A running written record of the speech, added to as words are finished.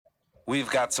We've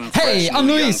got some Hey, I'm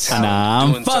Luis. And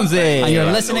I'm Fonzie. And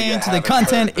you're listening to the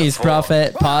Content is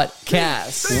Profit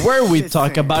podcast, where we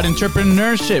talk about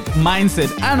entrepreneurship,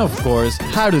 mindset, and of course,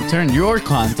 how to turn your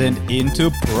content into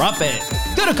profit.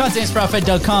 Go to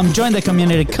contentisprofit.com, join the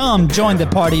community, come join the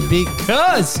party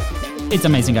because it's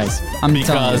amazing, guys.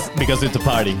 Because it's a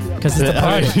party. Because it's a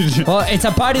party. Well, it's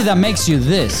a party that makes you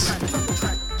this.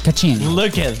 Ka-ching.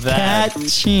 Look at that.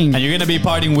 Ka-ching. And you're going to be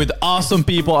partying with awesome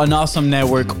people, an awesome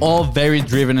network, all very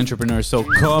driven entrepreneurs. So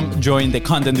come join the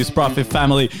Content is Profit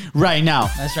family right now.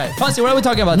 That's right. Fonzie, what are we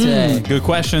talking about today? Good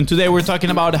question. Today we're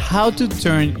talking about how to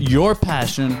turn your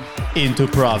passion into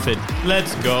profit.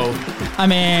 Let's go. I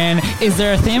mean, is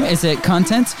there a theme? Is it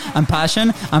content and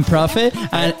passion and profit?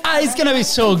 And it's going to be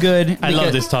so good. I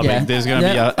love this topic. Yeah. This is going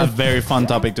to be a very fun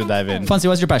topic to dive in. Fonzie,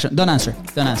 what's your passion? Don't answer.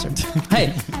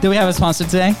 Hey, do we have a sponsor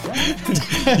today?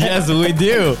 Yes, we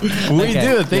do. We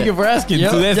do. Thank you for asking.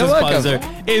 Today's sponsor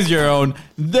is your own,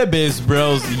 The Biz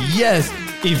Bros. Yes,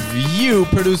 if you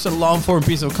produce a long-form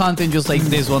piece of content just like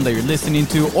this one that you're listening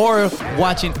to or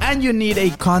watching, and you need a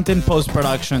content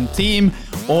post-production team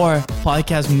or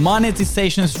podcast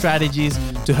monetization strategies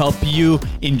to help you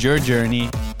in your journey,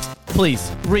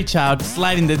 please reach out,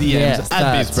 slide in the DMs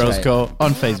at Biz Bros Co.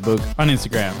 on Facebook, on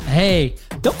Instagram. Hey,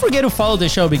 don't forget to follow the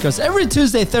show because every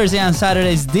Tuesday, Thursday, and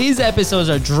Saturdays, these episodes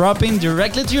are dropping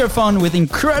directly to your phone with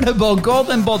incredible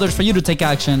golden boulders for you to take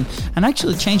action and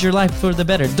actually change your life for the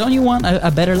better. Don't you want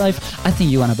a better life? I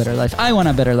think you want a better life. I want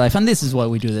a better life. And this is why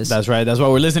we do this. That's right. That's why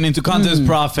we're listening to Content is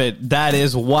Profit. That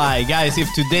is why. Guys, if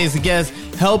today's guest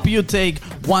help you take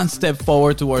one step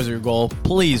forward towards your goal,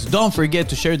 please don't forget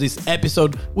to share this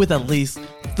episode with at least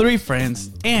 3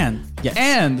 friends and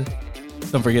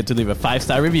don't forget to leave a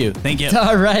 5-star review. Thank you.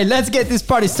 All right, let's get this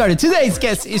party started. Today's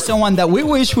guest is someone that we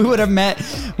wish we would have met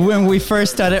when we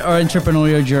first started our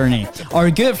entrepreneurial journey. Our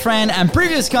good friend and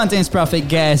previous Content is Profit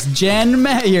guest, Jen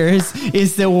Meyers,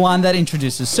 is the one that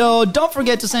introduced us. So don't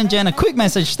forget to send Jen a quick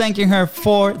message thanking her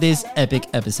for this epic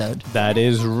episode. That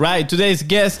is right. Today's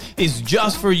guest is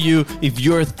just for you if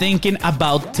you're thinking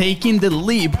about taking the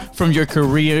leap from your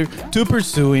career to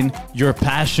pursuing your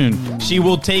passion. She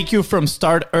will take you from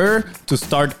starter to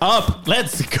start up.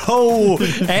 Let's go.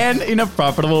 And in a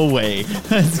profitable way.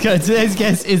 Let's go. Today's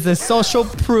guest is the social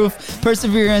proof,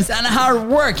 perseverance, and hard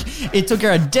work. It took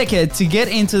her a decade to get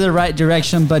into the right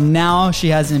direction, but now she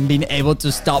hasn't been able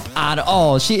to stop at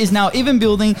all. She is now even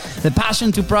building the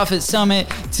Passion to Profit Summit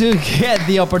to get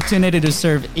the opportunity to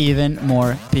serve even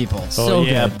more people. So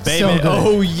good. Baby. So good.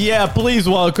 Oh yeah, please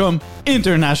welcome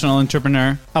international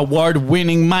entrepreneur,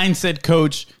 award-winning mindset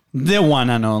coach, the one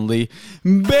and only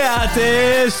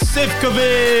Beate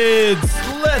Sivkovic.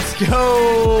 Let's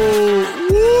go.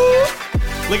 Woo.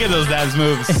 Look at those dance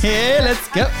moves. Hey, let's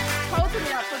go.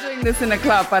 Totally up for doing this in a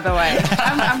club, by the way.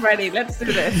 I'm ready. Let's do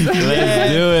this.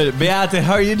 Let's do it. Beate,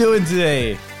 how are you doing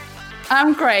today?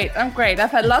 I'm great.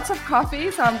 I've had lots of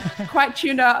coffee, so I'm quite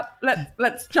tuned up.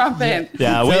 Let's jump in.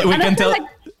 Yeah, we can tell.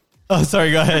 Oh,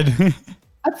 sorry. Go ahead.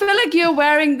 I feel like you're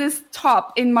wearing this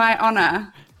top in my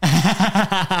honor.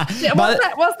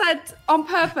 Was that on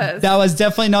purpose? That was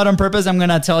definitely not on purpose. I'm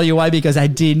going to tell you why, because I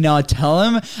did not tell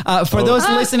him. For those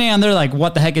listening and they're like,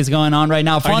 what the heck is going on right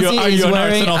now? Fonzie is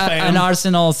wearing an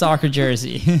Arsenal soccer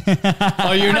jersey.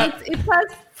 Oh, you're not? It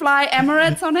says Fly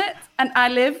Emirates on it, and I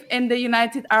live in the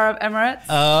United Arab Emirates.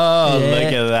 Oh,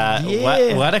 look at that.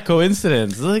 Yeah. What a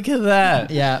coincidence. Look at that.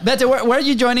 Yeah. Beto, where are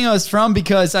you joining us from?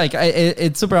 Because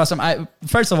it's super awesome.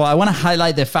 First of all, I want to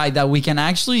highlight the fact that we can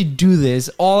actually do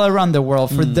this all around the world.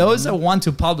 For those that want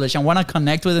to publish and want to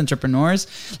connect with entrepreneurs,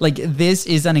 like this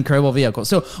is an incredible vehicle.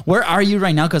 So where are you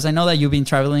right now? Because I know that you've been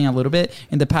traveling a little bit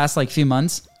in the past few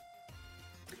months.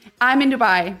 I'm in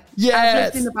Dubai. Yes.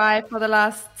 I've lived in Dubai for the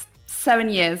last 7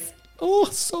 years. Oh,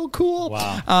 so cool.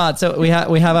 Wow. So we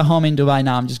have a home in Dubai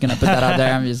now. I'm just going to put that out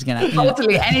there. I'm just going to...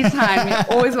 Totally. Anytime. You're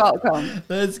always welcome.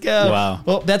 Let's go. Wow.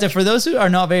 Well, Beto, for those who are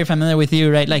not very familiar with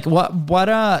you, right? Like what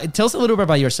tell us a little bit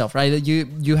about yourself, right?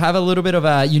 You have a little bit of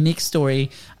a unique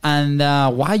story and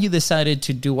why you decided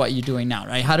to do what you're doing now,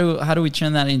 right? How do we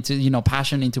turn that into,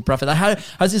 passion into profit? Like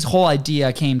how's this whole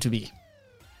idea came to be?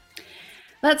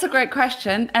 That's a great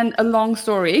question and a long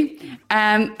story.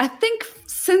 I think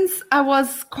since I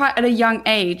was quite at a young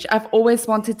age, I've always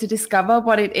wanted to discover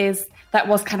what it is that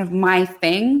was kind of my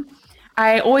thing.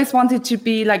 I always wanted to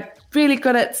be really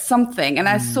good at something. And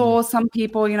I saw some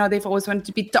people, they've always wanted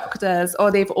to be doctors, or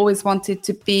they've always wanted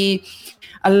to be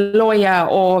a lawyer,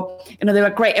 or, they were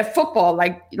great at football,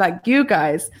 like you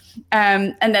guys.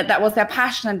 And that was their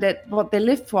passion and that what they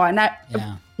lived for. And I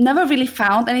never really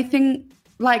found anything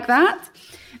like that.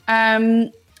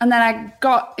 then I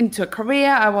got into a career.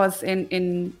 I was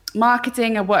in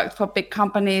marketing. I worked for big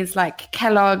companies like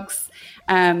Kellogg's.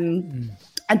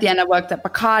 At the end, I worked at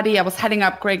Bacardi. I was heading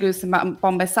up Grey Goose and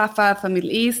Bombay Sapphire for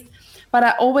Middle East. But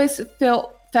I always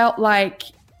felt like,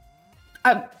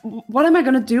 what am I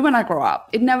going to do when I grow up?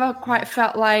 It never quite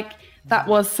felt like that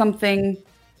was something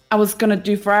I was going to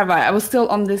do forever. I was still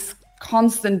on this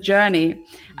constant journey.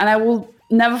 And I will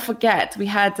never forget, we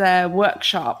had a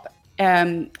workshop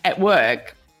at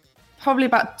work, probably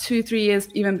about 2-3 years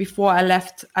even before I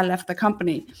left the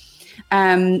company.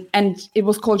 And it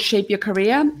was called Shape Your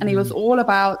Career. And it was all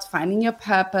about finding your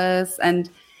purpose and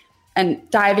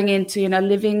diving into,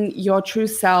 living your true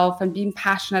self and being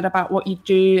passionate about what you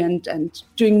do and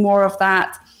doing more of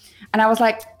that. And I was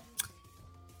like,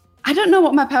 I don't know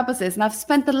what my purpose is. And I've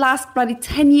spent the last bloody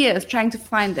 10 years trying to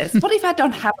find this. What if I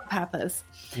don't have a purpose?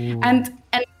 And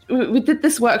we did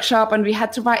this workshop and we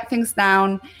had to write things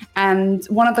down. And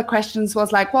one of the questions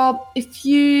was like, well, if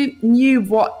you knew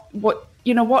what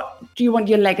do you want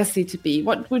your legacy to be?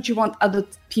 What would you want other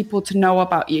people to know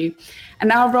about you?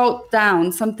 And I wrote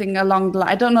down something along the line.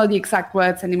 I don't know the exact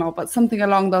words anymore, but something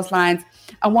along those lines.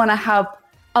 I want to help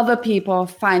other people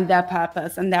find their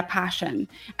purpose and their passion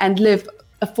and live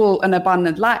a full and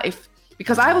abundant life.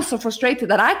 Because I was so frustrated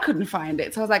that I couldn't find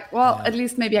it. So I was like, well, at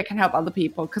least maybe I can help other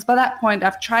people. Because by that point,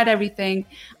 I've tried everything.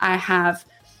 I've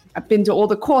been to all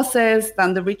the courses,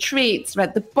 done the retreats,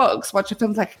 read the books, watched the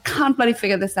films. Like, I can't bloody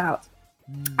figure this out.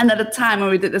 And at the time when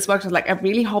we did this workshop, I was like, I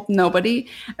really hope nobody,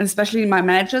 and especially my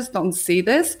managers, don't see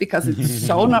this because it's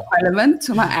so not relevant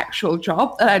to my actual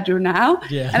job that I do now.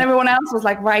 Yeah. And everyone else was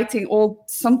like writing all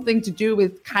something to do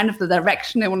with kind of the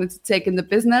direction they wanted to take in the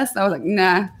business. And I was like,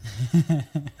 nah,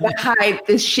 hide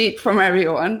this sheet from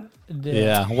everyone.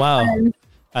 Yeah, wow.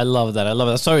 I love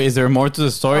that. Sorry, is there more to the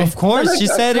story? Of course. She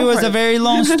said it was a very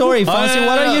long story. Fonzie,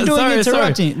 what are you doing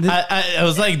interrupting? Sorry. I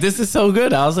was like, this is so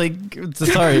good. I was like,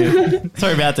 sorry.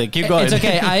 Sorry, Beate. Keep going. It's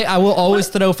okay. I will always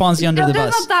throw Fonzie under the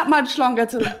bus. There's not that much longer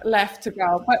left to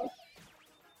go. But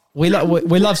we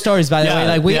love stories, by the way.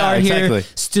 Like we are here,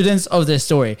 students of the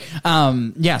story.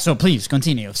 So please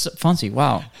continue. Fonzie,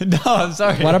 wow. No, I'm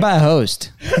sorry. What about a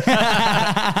host?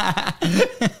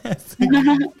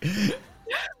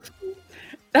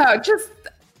 No, just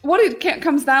what it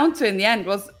comes down to in the end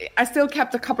was I still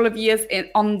kept a couple of years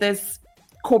on this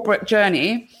corporate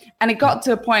journey. And it got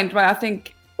to a point where I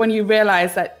think when you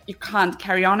realize that you can't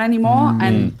carry on anymore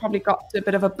and probably got to a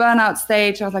bit of a burnout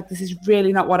stage, I was like, this is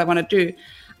really not what I want to do.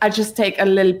 I just take a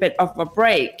little bit of a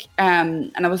break.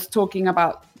 And I was talking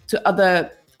about to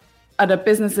other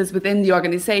businesses within the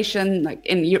organization, like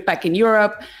back in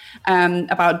Europe,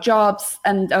 about jobs.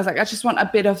 And I was like, I just want a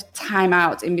bit of time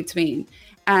out in between.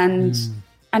 And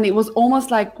it was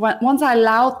almost like once I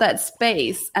allowed that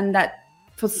space and that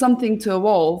for something to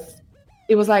evolve,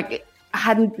 it was like I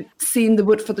hadn't seen the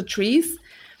wood for the trees.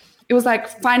 It was like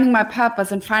finding my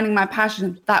purpose and finding my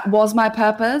passion. That was my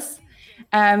purpose.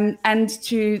 And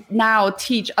to now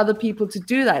teach other people to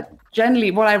do that.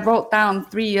 Generally, what I wrote down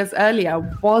 3 years earlier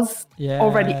was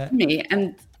already in me.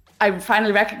 And I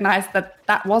finally recognized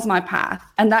that was my path.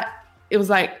 And that it was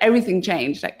like everything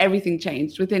changed. Like everything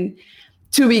changed. Within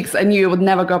 2 weeks, I knew I would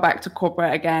never go back to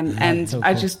corporate again. And so cool.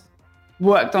 I just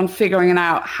worked on figuring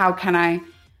out how can I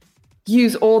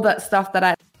use all that stuff that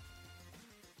I...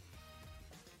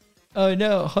 Oh,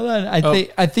 no. Hold on.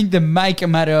 I think the mic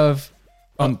might have...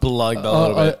 unplugged a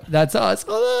little bit. That's us.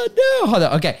 Oh, no. Hold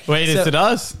on. Okay. Wait, is it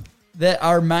us? That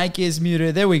our mic is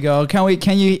muted. There we go.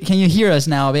 Can you hear us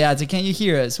now, Beate? Can you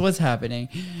hear us? What's happening?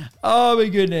 Oh my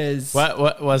goodness.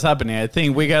 What's happening? I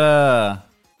think we got a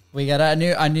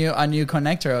new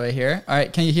connector over here. All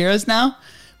right, can you hear us now?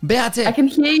 Beate. I can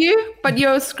hear you, but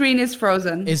your screen is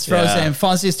frozen. It's frozen. Yeah.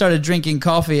 Fonzie started drinking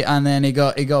coffee and then it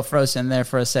got frozen there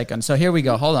for a second. So here we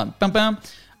go. Hold on. Bum, bum.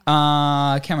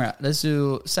 Camera. Let's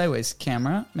do sideways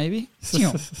camera, maybe.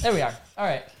 There we are. All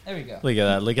right, there we go.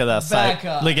 Look at that side.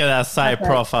 Look at that side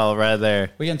profile right there.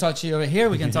 We can talk to you over here.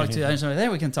 We can talk to you over there.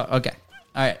 We can talk. Okay.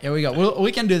 All right, here we go.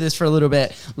 We can do this for a little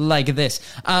bit like this.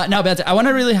 Now, Beate, I want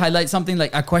to really highlight something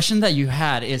like a question that you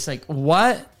had is like,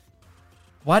 what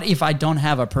if I don't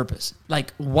have a purpose?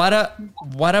 Like, what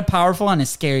a powerful and a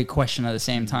scary question at the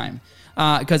same time.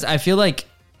 Because I feel like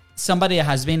somebody that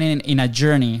has been in a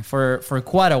journey for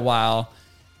quite a while,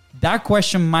 that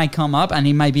question might come up and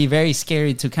it might be very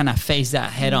scary to kind of face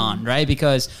that head on, right?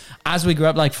 Because as we grew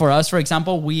up, like for us, for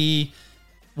example, we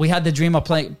had the dream of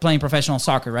playing professional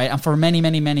soccer, right? And for many,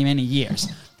 many, many, many years.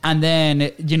 And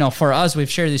then, you know, for us, we've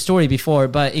shared this story before,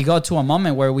 but it got to a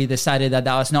moment where we decided that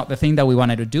was not the thing that we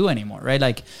wanted to do anymore, right?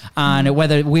 Like, and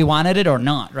whether we wanted it or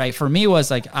not, right? For me, it was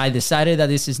like, I decided that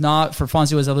this is not. For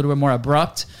Fonzie, it was a little bit more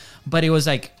abrupt, but it was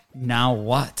like, now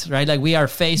what, right? Like, we are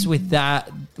faced with that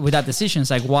decision. It's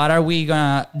like, what are we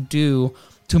gonna do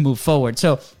to move forward?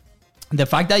 So the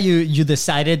fact that you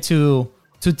decided to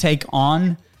take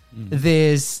on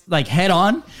this like head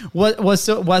on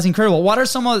was incredible. What are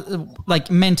some of, like,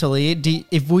 mentally,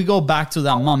 if we go back to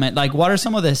that moment, like, what are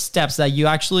some of the steps that you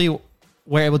actually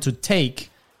were able to take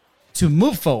to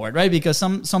move forward, right? Because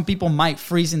some people might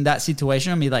freeze in that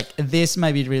situation and be like, this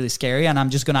might be really scary and I'm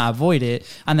just gonna avoid it,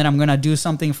 and then I'm gonna do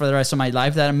something for the rest of my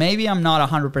life that maybe I'm not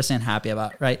 100% happy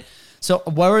about, right? So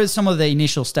what were some of the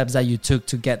initial steps that you took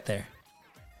to get there?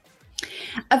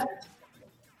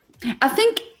 I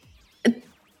think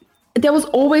there was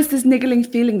always this niggling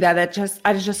feeling there that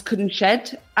I just couldn't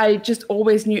shed. I just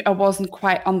always knew I wasn't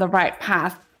quite on the right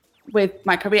path with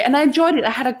my career, and I enjoyed it. I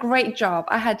had a great job.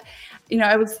 I had, you know,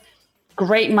 I was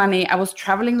great money. I was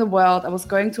traveling the world. I was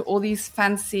going to all these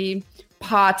fancy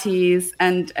parties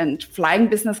and flying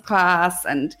business class,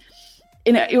 and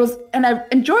you know, it was, and I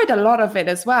enjoyed a lot of it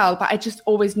as well. But I just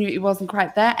always knew it wasn't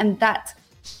quite there, and that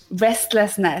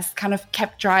restlessness kind of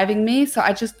kept driving me. So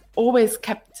I just always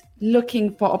kept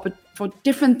looking for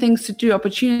different things to do,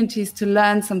 opportunities to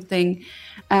learn something,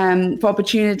 for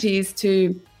opportunities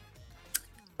to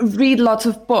read lots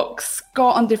of books, go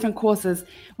on different courses.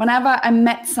 Whenever I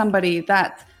met somebody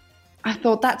that I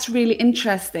thought that's really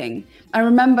interesting. I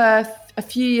remember a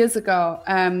few years ago,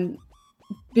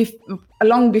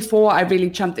 long before I really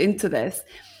jumped into this,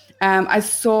 I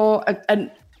saw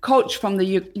a coach from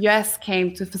the US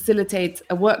came to facilitate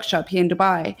a workshop here in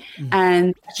Dubai.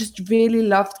 And I just really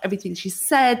loved everything she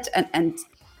said and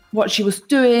what she was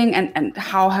doing and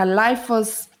how her life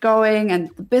was going and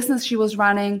the business she was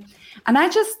running. And I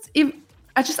just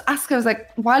asked her, I was like,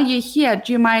 while you're here,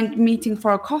 do you mind meeting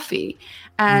for a coffee?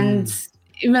 And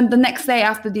even the next day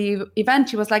after the event,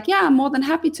 she was like, yeah, I'm more than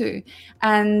happy to.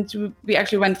 And we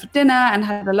actually went for dinner and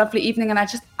had a lovely evening. And I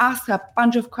just asked her a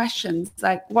bunch of questions,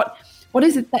 like, what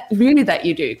is it that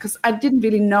you do? Because I didn't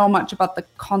really know much about the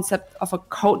concept of a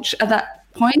coach at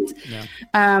that point.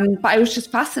 But I was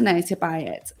just fascinated by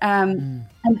it. And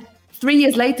 3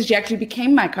 years later, she actually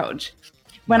became my coach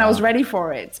when I was ready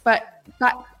for it. But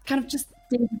that kind of just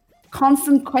did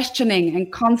constant questioning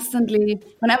and constantly,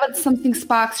 whenever something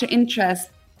sparks your interest,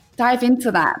 dive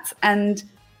into that and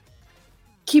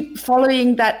keep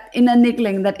following that inner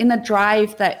niggling, that inner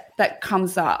drive that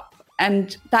comes up.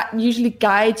 And that usually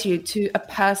guides you to a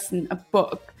person, a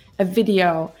book, a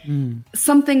video,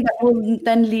 something that will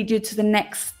then lead you to the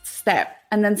next step.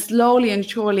 And then slowly and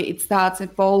surely it starts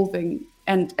evolving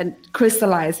and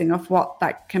crystallizing of what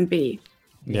that can be.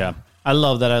 Yeah, I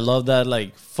love that.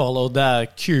 Like, follow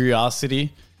that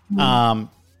curiosity. And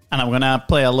I'm going to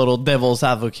play a little devil's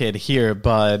advocate here.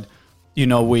 But, you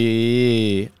know,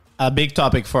 a big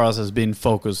topic for us has been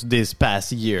focus this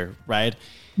past year, right?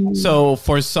 So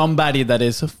for somebody that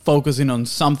is focusing on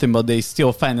something, but they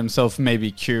still find themselves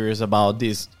maybe curious about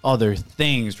these other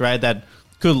things, right? That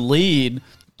could lead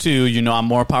to, you know, a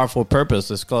more powerful purpose,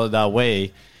 let's call it that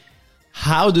way.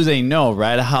 How do they know,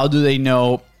 right? How do they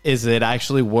know, is it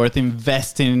actually worth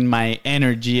investing my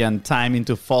energy and time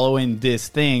into following these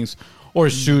things? Or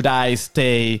should I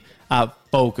stay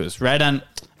focused, right? And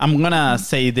I'm going to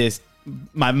say this,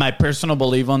 my personal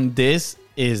belief on this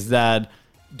is that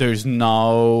there's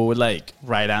no like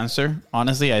right answer.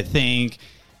 Honestly, I think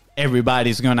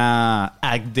everybody's gonna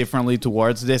act differently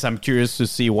towards this. I'm curious to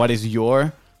see what is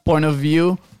your point of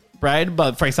view, right?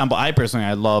 But for example, I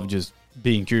love just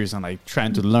being curious and like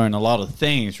trying to learn a lot of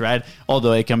things, right?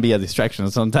 Although it can be a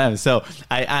distraction sometimes. So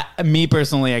me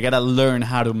personally, I gotta learn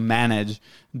how to manage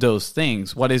those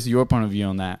things. What is your point of view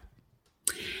on that?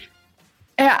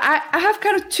 I have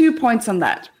kind of 2 points on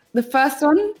that. The first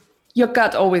one, your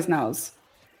gut always knows.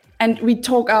 And we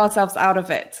talk ourselves out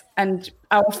of it. And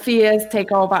our fears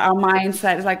take over our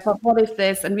mindset. It's like, but what if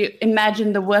this? And we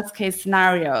imagine the worst case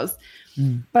scenarios.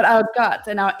 But our gut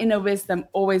and our inner wisdom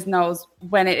always knows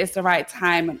when it is the right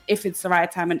time and if it's the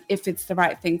right time and if it's the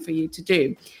right thing for you to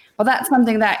do. Well, that's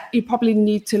something that you probably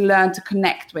need to learn to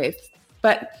connect with.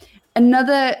 But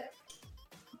another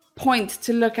point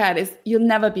to look at is you'll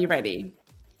never be ready.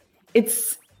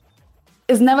 It's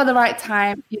never the right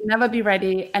time. You'll never be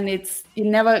ready, and you're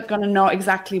never going to know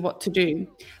exactly what to do.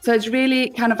 So it's really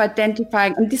kind of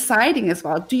identifying and deciding as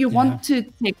well. Do you want to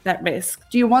take that risk?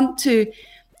 Do you want to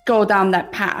go down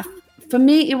that path? For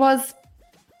me, it was,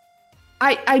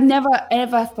 I never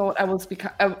ever thought I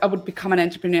would become an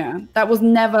entrepreneur. That was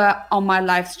never on my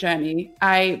life's journey.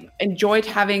 I enjoyed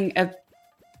having a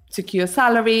secure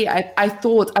salary. I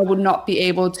thought I would not be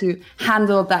able to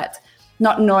handle that,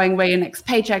 not knowing where your next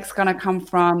paycheck's gonna come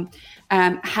from,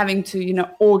 having to, you know,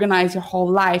 organize your whole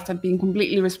life and being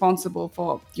completely responsible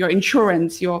for your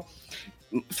insurance,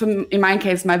 in my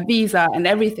case, my visa and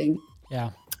everything.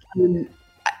 Yeah.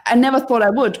 I never thought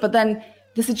I would, but then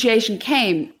the situation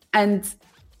came and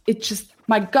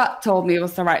my gut told me it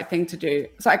was the right thing to do.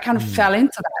 So I kind of fell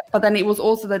into that. But then it was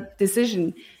also the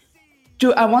decision,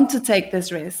 do I want to take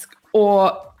this risk,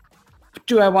 or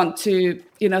do I want to,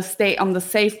 you know, stay on the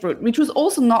safe route, which was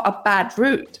also not a bad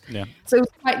route. Yeah. So it was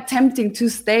quite tempting to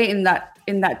stay in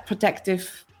that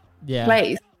protective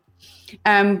place.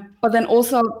 But then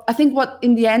also, I think what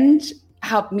in the end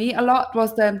helped me a lot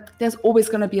was there's always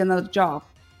going to be another job.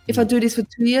 If I do this for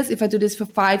 2 years, if I do this for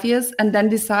 5 years, and then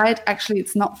decide actually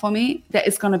it's not for me, there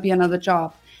is going to be another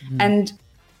job. And,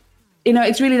 you know,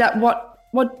 it's really that what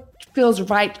feels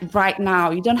right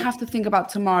now. You don't have to think about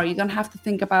tomorrow. You don't have to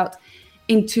think about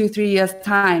in 2-3 years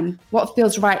time. What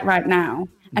feels right now?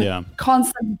 And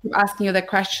constantly keep asking you that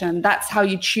question. That's how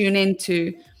you tune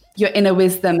into your inner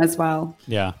wisdom as well.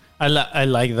 Yeah, I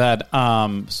like that,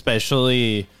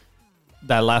 especially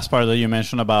that last part that you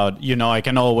mentioned about, you know, I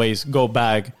can always go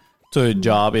back to a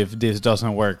job if this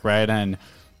doesn't work, right? And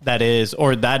that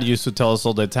used to tell us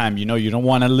all the time, you know, you don't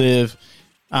want to live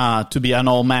to be an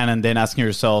old man and then asking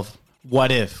yourself,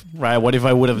 what if, right? What if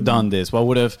I would have done this? What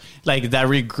would have, like, that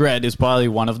regret is probably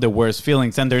one of the worst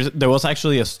feelings. And there was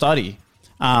actually a study.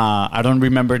 I don't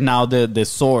remember now the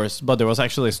source, but there was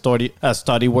actually a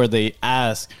study where they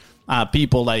asked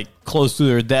people like close to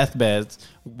their deathbeds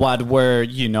what were,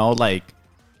 you know, like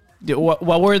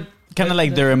what were kind of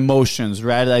like their emotions,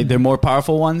 right? Like the more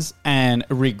powerful ones, and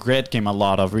regret came a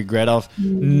lot of regret of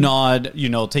not, you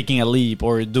know, taking a leap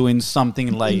or doing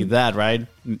something like that, right?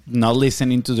 Not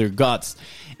listening to their guts.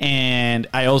 And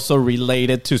I also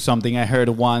related to something I heard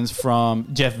once from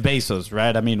Jeff Bezos,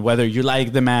 right? I mean, whether you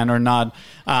like the man or not,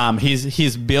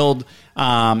 he's built,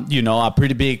 you know, a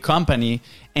pretty big company.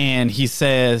 And he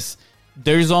says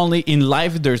there's only in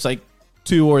life, there's like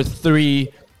 2 or 3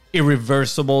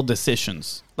 irreversible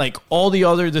decisions. Like all the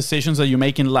other decisions that you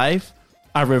make in life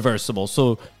are reversible.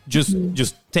 So just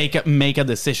make a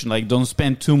decision. Like don't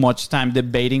spend too much time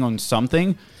debating on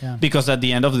something, because at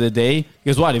the end of the day,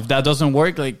 guess what? If that doesn't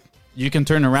work, like you can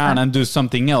turn around and do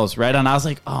something else, right? And I was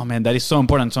like, oh man, that is so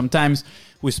important. Sometimes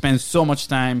we spend so much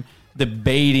time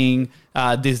debating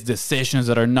these decisions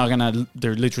that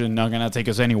they're literally not gonna take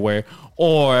us anywhere,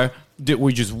 or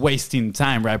we're just wasting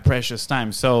time, right? Precious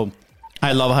time. So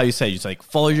I love how you say it's like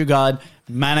follow your gut,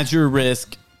 manage your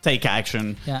risk, take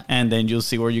action, and then you'll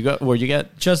see where you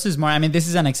get. Just this morning, I mean, this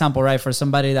is an example, right, for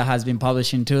somebody that has been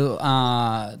publishing too.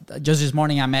 Just this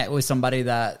morning, I met with somebody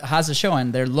that has a show,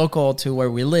 and they're local to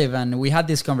where we live, and we had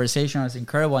this conversation. It was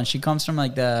incredible, and she comes from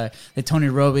like the Tony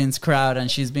Robbins crowd, and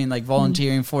she's been like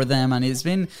volunteering for them, and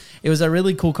it was a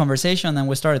really cool conversation. And then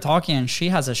we started talking, and she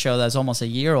has a show that's almost a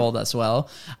year old as well,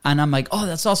 and I'm like, oh,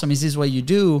 that's awesome. Is this what you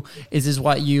do? Is this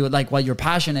what you like? What your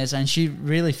passion is? And she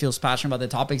really feels passionate about the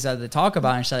topics that they talk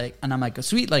about, and like, and I'm like,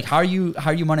 sweet, like how are you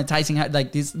monetizing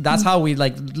like this? That's how we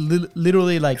like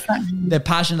literally like the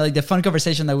passion, like the fun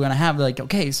conversation that we're gonna have. Like,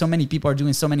 okay, so many people are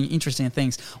doing so many interesting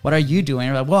things. What are you doing?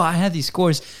 And like, well, I have this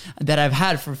course that I've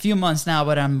had for a few months now,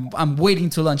 but I'm waiting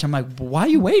to launch. I'm like, why are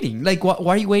you waiting? Like, what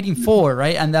are you waiting for,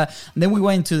 right? And then we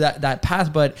went into that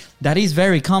path, but that is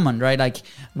very common, right? Like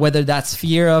whether that's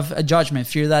fear of a judgment,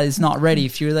 fear that is not ready,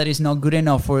 fear that is not good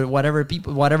enough for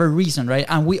whatever reason, right?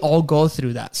 And we all go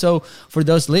through that. So for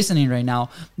those listening right now,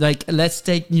 like let's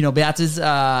take, you know,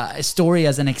 Beatrice's story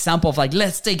as an example of like,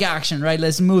 let's take action, right?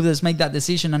 Let's move, let's make that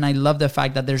decision. And I love the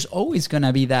fact that there's always going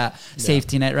to be that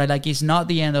safety net, right? Like it's not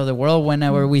the end of the world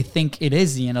whenever we think it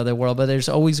is the end of the world, but there's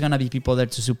always going to be people there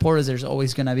to support us. There's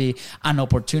always going to be an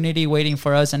opportunity waiting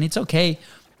for us, and it's okay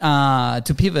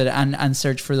to pivot and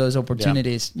search for those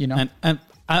opportunities, you know? And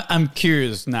I'm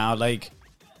curious now, like,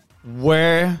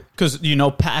 where, because you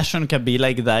know, passion can be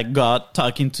like that God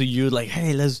talking to you like,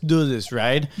 hey, let's do this,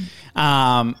 right?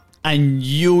 And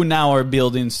you now are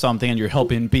building something and you're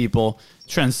helping people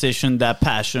transition that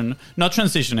passion, not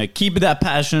transition it, keep that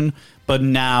passion, but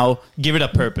now give it a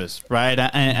purpose, right?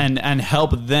 And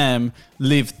help them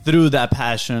live through that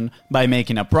passion by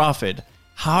making a profit.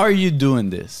 How are you doing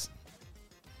this?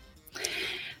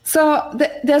 So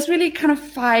there's really kind of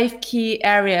 5 key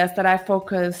areas that I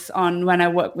focus on when I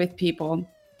work with people.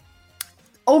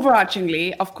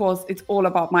 Overarchingly, of course, it's all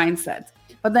about mindset.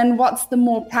 But then what's the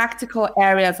more practical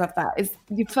areas of that is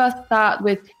you first start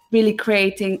with really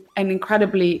creating an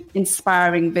incredibly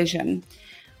inspiring vision.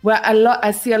 Where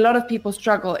I see a lot of people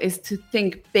struggle is to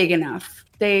think big enough.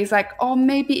 It's like, oh,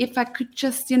 maybe if I could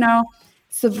just,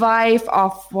 survive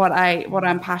off what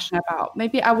I'm passionate about,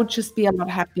 maybe I would just be a lot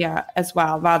happier as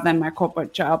well, rather than my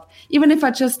corporate job. Even if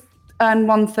I just earn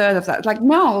 1/3 of that. It's like,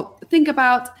 no, think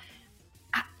about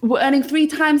earning 3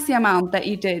 times the amount that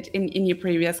you did in your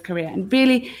previous career, and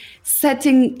really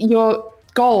setting your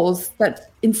goals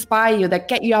that inspire you, that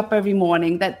get you up every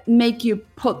morning, that make you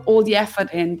put all the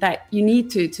effort in that you need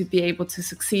to be able to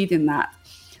succeed in that.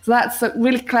 So that's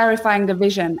really clarifying the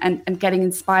vision and getting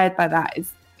inspired by that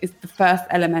is the first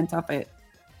element of it.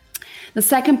 The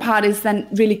second part is then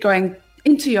really going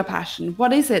into your passion.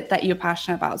 What is it that you're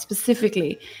passionate about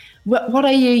specifically? What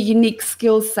are your unique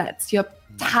skill sets, your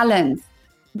talents?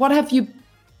 What have you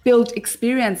built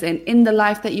experience in the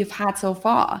life that you've had so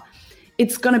far?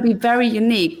 It's going to be very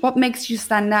unique. What makes you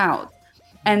stand out?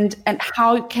 And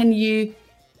how can you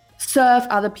serve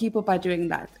other people by doing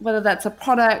that? Whether that's a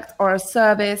product or a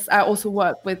service. I also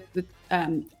work with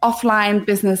offline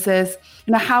businesses.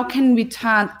 How can we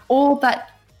turn all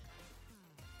that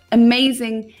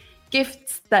amazing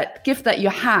gift that you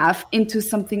have into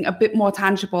something a bit more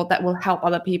tangible that will help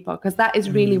other people? Because that is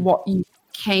really what you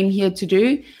came here to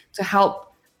do, to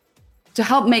help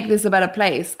make this a better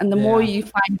place. And the more you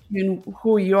fine-tune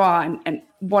who you are and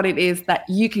what it is that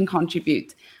you can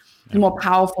contribute, the more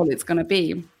powerful it's going to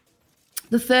be.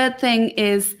 The third thing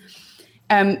is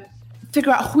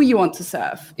figure out who you want to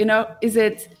serve.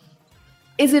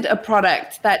 Is it a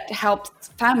product that helps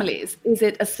families? Is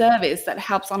it a service that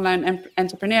helps online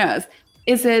entrepreneurs?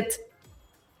 Is it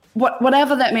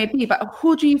whatever that may be? But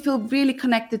who do you feel really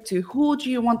connected to? Who do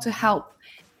you want to help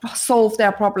solve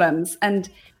their problems and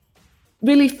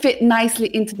really fit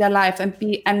nicely into their life and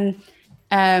be an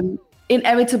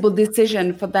inevitable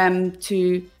decision for them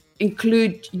to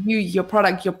include you, your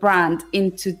product, your brand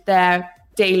into their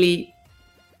daily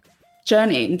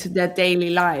journey, into their daily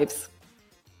lives?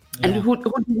 And who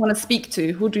do you want to speak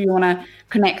to? Who do you want to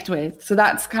connect with? So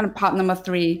that's kind of part number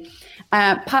 3.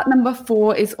 Part number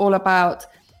 4 is all about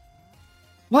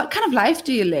what kind of life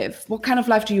do you live? What kind of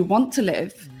life do you want to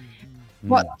live?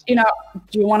 What, do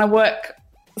you want to work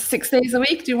 6 days a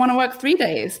week? Do you want to work 3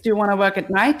 days? Do you want to work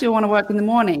at night? Do you want to work in the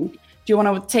morning? Do you want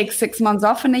to take 6 months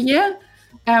off in a year?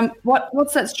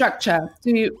 What's that structure?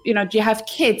 Do you have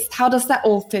kids? How does that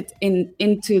all fit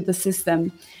into the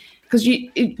system? Because you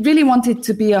really want it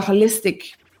to be a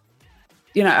holistic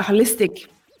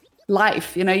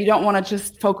life. You don't want to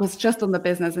just focus just on the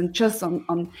business and just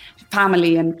on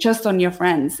family and just on your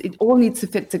friends. It all needs to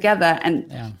fit together. And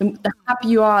the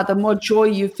happier you are, the more joy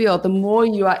you feel, the more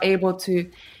you are able to,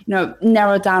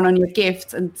 narrow down on your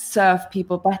gifts and serve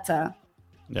people better.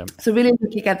 Yeah. So really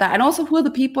looking at that. And also, who are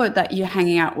the people that you're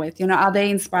hanging out with? Are they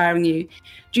inspiring you?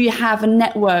 Do you have a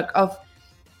network of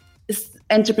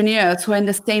entrepreneurs who are in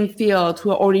the same field, who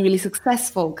are already really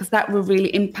successful? Because that will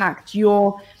really impact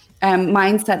your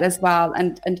mindset as well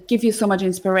and give you so much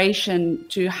inspiration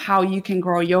to how you can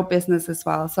grow your business as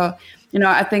well. So,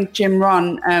 I think Jim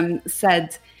Rohn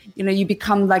said, you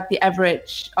become like the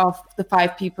average of the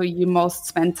 5 people you most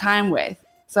spend time with.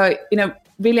 So,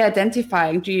 really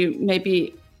identifying, do you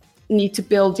maybe need to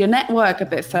build your network a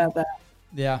bit further?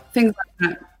 Yeah. Things like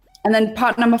that. And then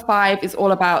part number 5 is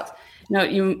all about,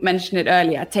 you mentioned it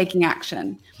earlier, taking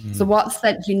action. So what's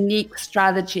that unique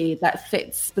strategy that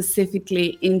fits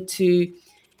specifically into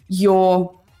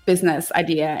your business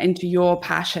idea, into your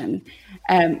passion?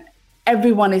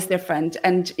 Everyone is different.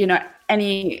 And,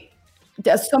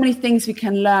 there's so many things we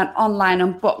can learn online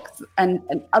on books and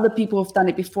other people have done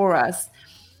it before us.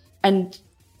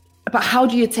 But how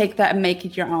do you take that and make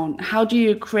it your own? How do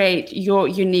you create your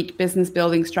unique business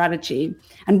building strategy?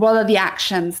 And what are the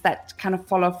actions that kind of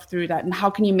follow through that? And how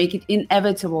can you make it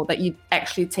inevitable that you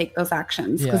actually take those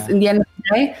actions? Because in the end of the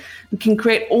day, you can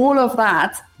create all of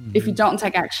that. If you don't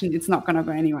take action, it's not going to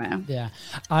go anywhere. Yeah.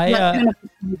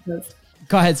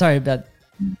 Go ahead. Sorry, but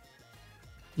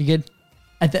you good?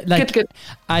 Good.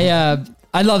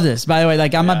 I love this, by the way.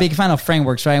 I'm a big fan of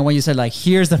frameworks, right? And when you said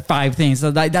here's the 5 things,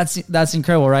 so that's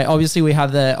incredible, right? Obviously, we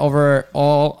have the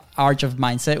overall arch of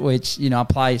mindset, which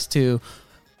applies to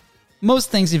most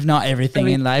things, if not everything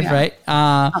in life, right?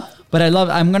 But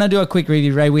I'm going to do a quick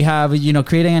review, right? We have,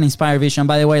 creating an inspired vision.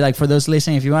 By the way, like for those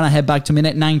listening, if you want to head back to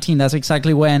minute 19, that's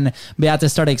exactly when Beate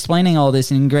started explaining all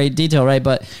this in great detail, right?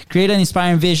 But create an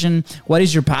inspiring vision. What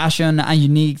is your passion and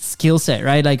unique skill set,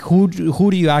 right? Like who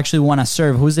do you actually want to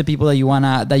serve? Who's the people that you want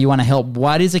to help?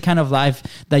 What is the kind of life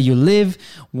that you live?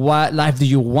 What life do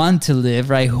you want to live,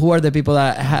 right? Who are the people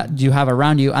that you have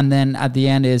around you? And then at the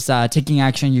end is taking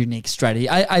action, unique strategy.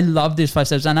 I love these 5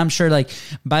 steps. And I'm sure like,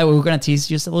 by the way, we're going to tease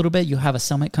just a little bit. You have a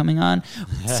summit coming on.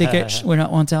 Secret. We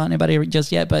don't want to tell anybody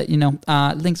just yet, but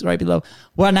links right below.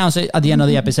 We'll announce it at the end of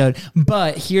the episode.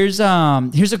 But here's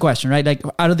a question, right? Like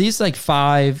out of these like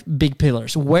 5 big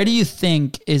pillars, what do you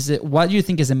think is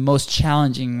the most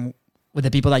challenging with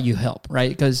the people that you help, right?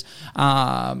 Because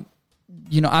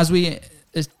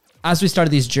as we start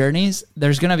these journeys,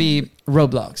 there's going to be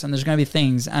roadblocks and there's going to be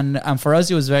things. And for us,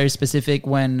 it was very specific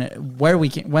when we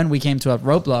came to a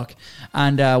roadblock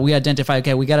and we identified,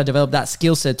 okay, we got to develop that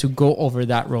skill set to go over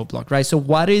that roadblock, right? So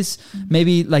what is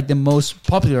maybe like the most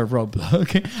popular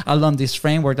roadblock along this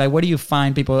framework? Like, where do you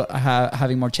find people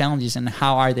having more challenges and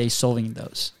how are they solving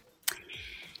those?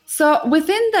 So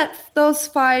within those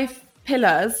 5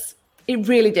 pillars, it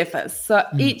really differs. So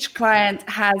each client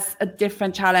has a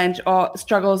different challenge or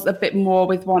struggles a bit more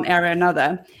with one area or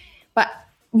another. But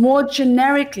more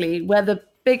generically, where the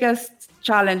biggest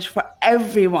challenge for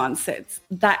everyone sits,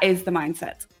 that is the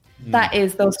mindset. That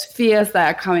is those fears that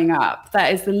are coming up.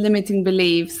 That is the limiting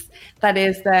beliefs. That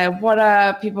is what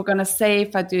are people going to say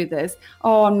if I do this?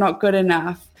 Oh, I'm not good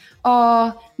enough.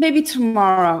 Oh, maybe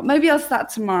tomorrow. Maybe I'll start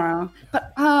tomorrow.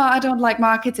 But I don't like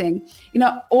marketing.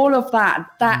 All of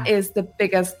that is the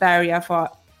biggest barrier for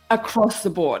across the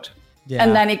board. Yeah.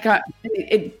 And then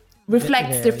it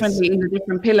reflects differently in the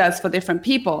different pillars for different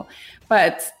people.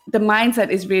 But the mindset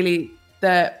is really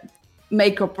the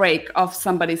make or break of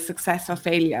somebody's success or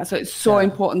failure. So it's so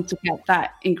important to get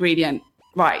that ingredient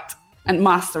right and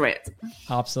master it.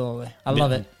 Absolutely. I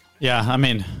love it. Yeah, I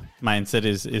mean, mindset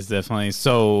is definitely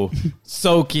so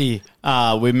key.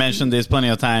 We mentioned this plenty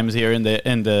of times here in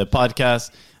the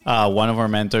podcast. One of our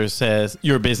mentors says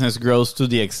your business grows to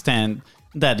the extent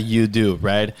that you do,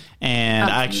 right? And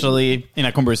actually, in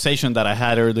a conversation that I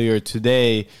had earlier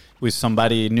today with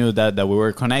somebody new that we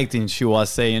were connecting, she was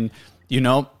saying,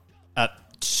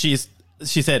 she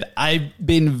said, I've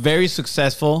been very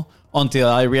successful until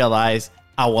I realized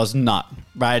I was not,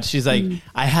 right? She's like,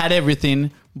 I had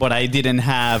everything, but I didn't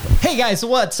have... Hey guys,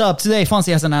 what's up? Today,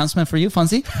 Fonzie has an announcement for you.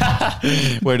 Fonzie?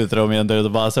 Way to throw me under the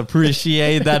bus.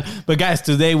 Appreciate that. But guys,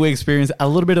 today we experienced a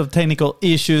little bit of technical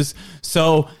issues.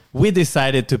 So we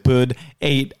decided to put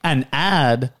an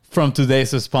ad from today's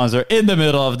sponsor in the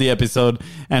middle of the episode.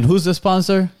 And who's the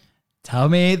sponsor? Tell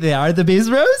me they are the Biz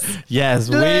Bros? Yes,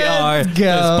 we are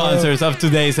the sponsors of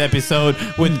today's episode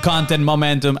with Content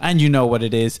Momentum. And you know what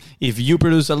it is. If you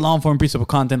produce a long form piece of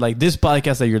content like this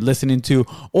podcast that you're listening to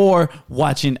or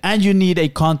watching, and you need a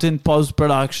content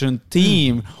post-production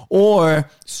team or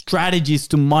strategies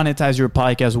to monetize your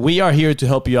podcast, we are here to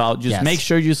help you out. Just make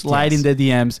sure you slide in the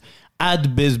DMs at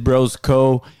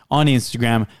BizBrosCo on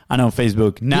Instagram and on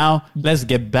Facebook. Now, let's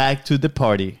get back to the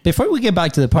party. Before we get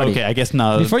back to the party. Okay, I guess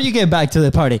now. Before you get back to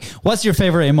the party, what's your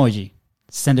favorite emoji?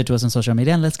 Send it to us on social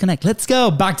media and let's connect. Let's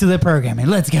go back to the programming.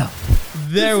 Let's go.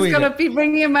 There we go. It's going to be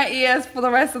ringing in my ears for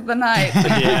the rest of the night.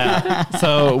 Yeah.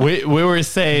 So we were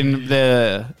saying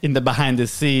in the behind the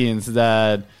scenes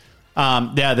that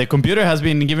the computer has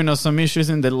been giving us some issues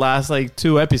in the last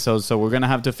 2 episodes, so we're gonna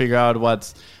have to figure out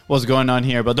what's going on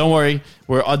here. But don't worry,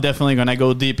 we're definitely gonna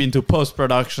go deep into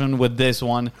post-production with this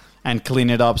one and clean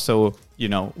it up, so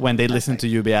when they listen to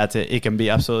you, Beate, it can be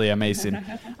absolutely amazing.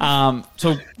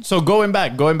 So going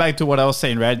back to what I was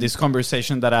saying, right? This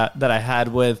conversation that I had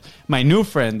with my new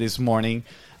friend this morning.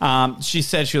 She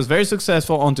said she was very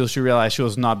successful until she realized she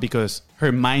was not, because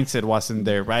her mindset wasn't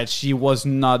there, right? She was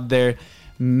not there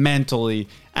mentally,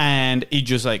 and it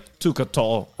just took a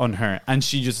toll on her, and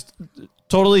she just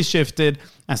totally shifted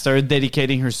and started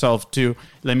dedicating herself to,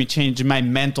 let me change my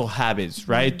mental habits,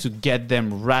 right? To get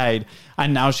them right.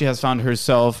 And now she has found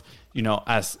herself,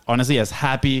 as honestly as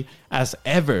happy as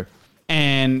ever.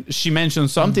 And she mentioned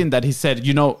something that he said,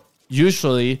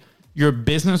 usually your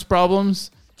business problems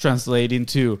translate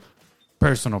into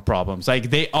personal problems.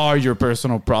 They are your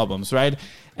personal problems, right?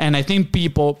 And I think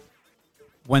people,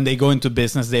 when they go into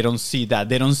business, they don't see that.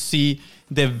 They don't see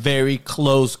the very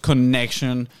close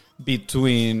connection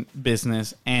between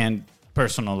business and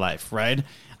personal life, right?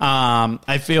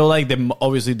 I feel like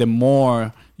obviously the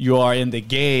more you are in the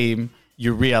game,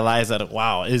 you realize that,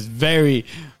 wow, it's very,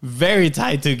 very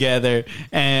tied together,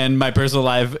 and my personal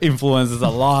life influences a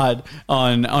lot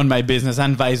on my business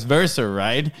and vice versa,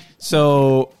 right?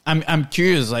 So I'm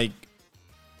curious, like,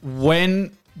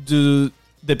 when do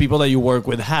the people that you work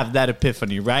with have that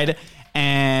epiphany, right?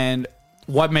 And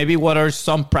what are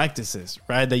some practices,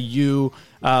 right, that you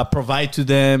provide to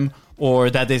them,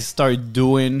 or that they start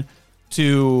doing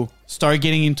to start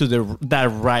getting into that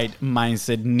right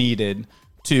mindset needed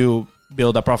to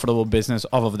build a profitable business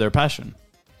off of their passion?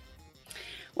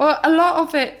 Well, a lot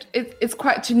of it's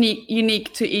quite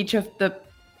unique to each of the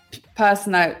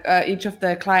each of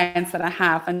the clients that I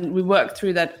have, and we work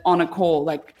through that on a call,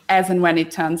 like as and when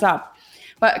it turns up.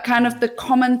 But kind of the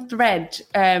common thread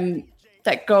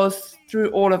that goes through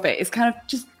all of it is kind of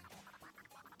just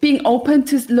being open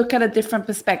to look at a different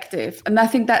perspective. And I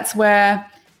think that's where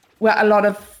a lot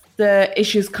of the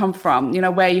issues come from,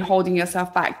 where you're holding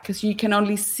yourself back because you can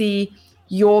only see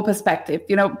your perspective.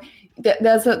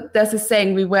 There's a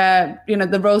saying, we wear,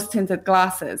 the rose tinted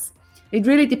glasses. It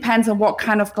really depends on what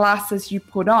kind of glasses you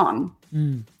put on.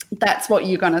 That's what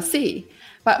you're going to see.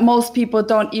 But most people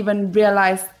don't even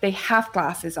realize they have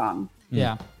glasses on.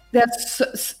 Yeah. There's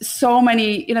so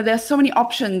many, there's so many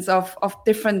options of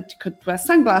different. You could wear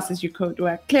sunglasses, you could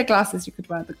wear clear glasses, you could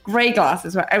wear the gray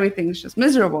glasses where everything's just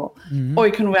miserable, or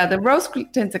you can wear the rose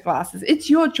tinted glasses. It's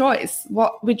your choice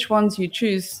which ones you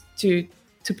choose to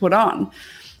put on.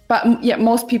 But yet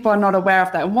most people are not aware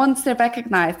of that. And once they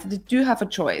recognize that they do have a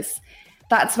choice,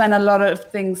 that's when a lot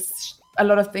of things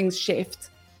shift.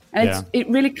 And it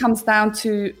really comes down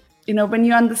to, when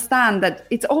you understand that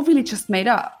it's all really just made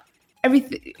up.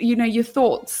 Everything, your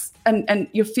thoughts and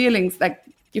your feelings, like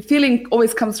your feeling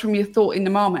always comes from your thought in the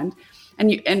moment,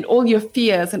 and all your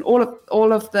fears and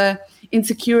all of the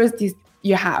insecurities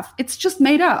you have, it's just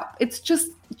made up. It's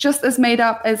just as made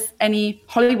up as any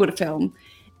Hollywood film,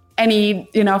 any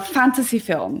fantasy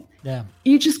film. Yeah,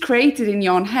 you just create it in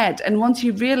your own head, and once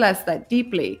you realize that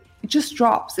deeply, it just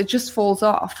drops. It just falls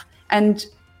off, and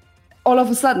all of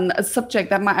a sudden, a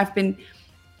subject that might have been,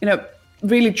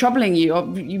 really troubling you, or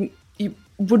you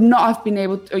would not have been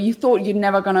able to, or you thought you're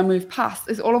never going to move past,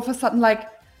 is all of a sudden like,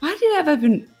 why did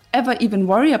I ever even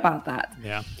worry about that?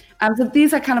 Yeah. And so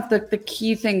these are kind of the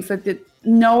key things, that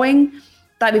knowing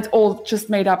that it's all just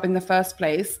made up in the first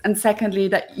place. And secondly,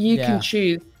 that you can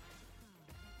choose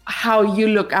how you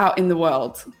look out in the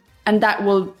world. And that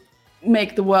will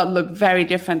make the world look very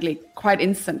differently quite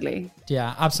instantly.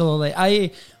 Yeah,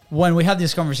 absolutely. When we have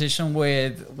this conversation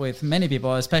with many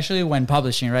people, especially when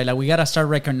publishing, right? Like, we got to start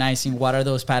recognizing what are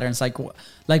those patterns. Like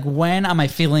when am I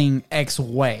feeling X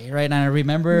way, right? And I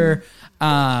remember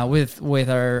with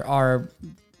our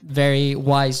very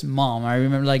wise mom, I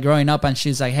remember like growing up, and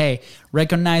she's like, hey,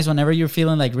 recognize whenever you're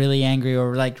feeling like really angry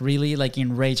or like really like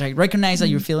enraged, like recognize that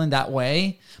you're feeling that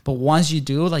way. But once you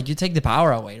do, like, you take the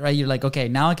power away, right? You're like, okay,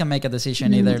 now I can make a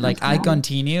decision. Either like I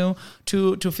continue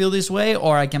to feel this way,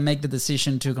 or I can make the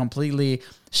decision to completely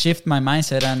shift my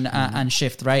mindset and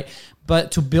shift, right?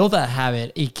 But to build that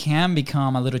habit, it can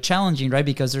become a little challenging, right?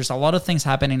 Because there's a lot of things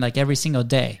happening like every single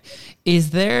day.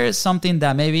 Is there something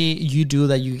that maybe you do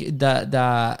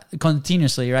that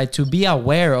continuously, right? To be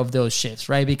aware of those shifts,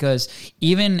 right? Because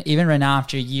even right now,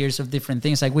 after years of different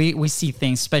things, like we see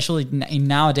things, especially in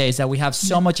nowadays, that we have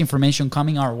so much information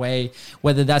coming our way,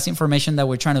 whether that's information that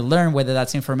we're trying to learn, whether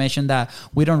that's information that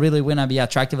we don't really want to be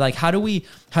attractive. Like, how do we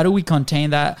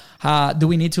contain that? Do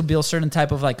we need to build certain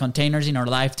type of like containers in our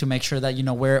life to make sure that,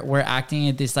 we're acting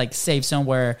in this like safe zone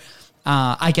where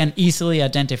I can easily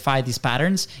identify these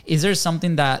patterns? Is there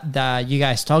something that you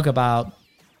guys talk about,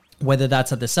 whether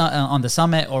that's at on the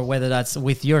summit or whether that's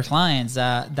with your clients,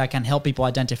 that can help people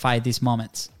identify these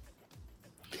moments?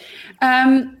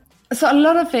 So a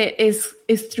lot of it is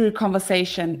through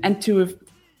conversation and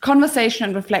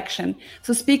reflection.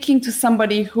 So speaking to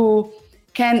somebody who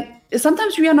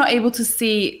sometimes we are not able to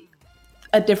see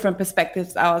a different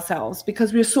perspectives ourselves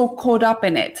because we're so caught up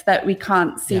in it that we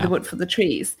can't see the wood for the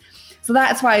trees. So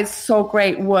that's why it's so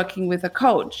great working with a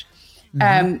coach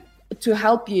to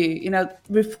help you,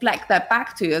 reflect that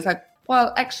back to you. It's like,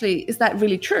 well, actually, is that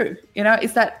really true?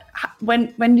 Is that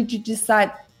when did you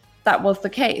decide that was the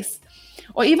case?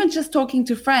 Or even just talking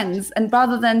to friends, and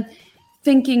rather than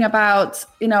thinking about,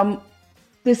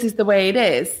 this is the way it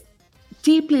is,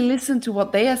 deeply listen to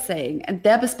what they are saying and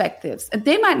their perspectives. And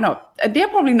they're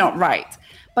probably not right,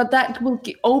 but that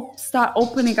will start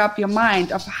opening up your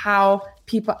mind of how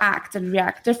people act and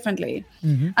react differently.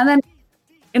 And then,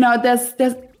 there's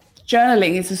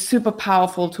journaling is a super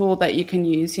powerful tool that you can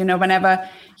use, whenever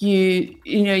you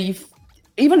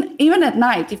even at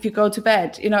night, if you go to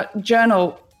bed,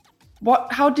 journal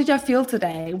how did I feel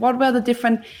today? What were the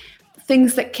different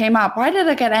things that came up? Why did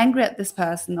I get angry at this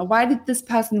person? Or why did this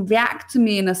person react to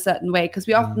me in a certain way? Because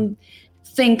we often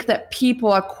think that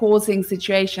people are causing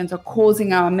situations or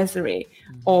causing our misery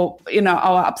or,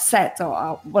 our upset or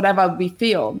our whatever we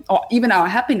feel, or even our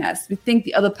happiness. We think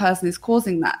the other person is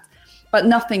causing that. But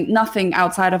nothing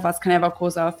outside of us can ever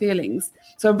cause our feelings.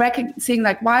 So seeing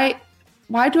like, why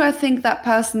do I think that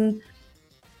person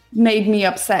made me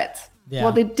upset? Yeah.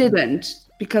 Well, they didn't,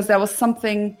 because there was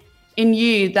something in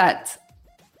you that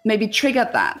maybe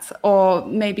triggered that, or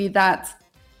maybe that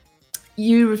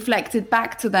you reflected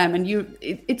back to them, and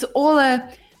it's all a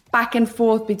back and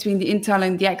forth between the internal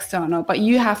and the external, but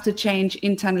you have to change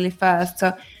internally first.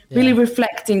 So really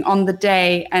reflecting on the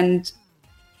day and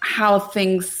how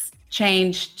things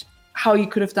changed, how you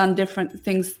could have done different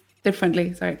things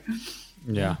differently. Sorry.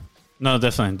 Yeah, no,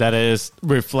 definitely. That is,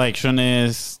 reflection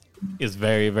is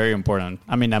very, very important.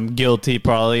 I mean, I'm guilty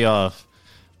probably of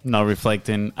not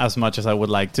reflecting as much as I would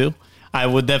like to. I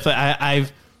would definitely,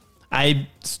 I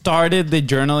started the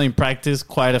journaling practice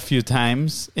quite a few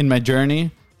times in my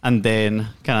journey, and then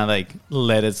kind of like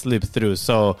let it slip through.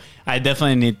 So I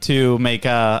definitely need to make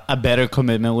a better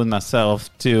commitment with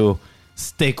myself to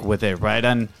stick with it, right?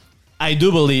 And I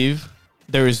do believe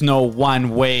there is no one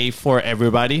way for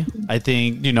everybody. I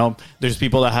think, there's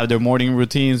people that have their morning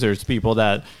routines. There's people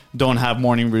that don't have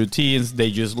morning routines. They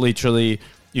just literally,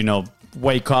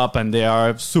 wake up and they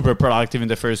are super productive in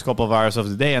the first couple of hours of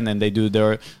the day, and then they do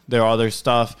their other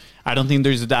stuff. I don't think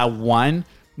there's that one,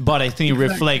 but I think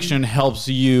reflection helps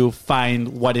you find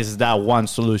what is that one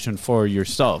solution for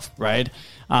yourself, right?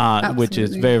 Which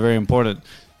is very, very important.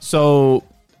 So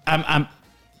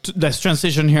let's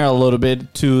transition here a little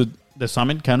bit to the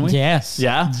summit, can we? Yes.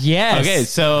 Yeah? Yes. Okay,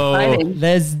 so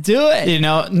let's do it.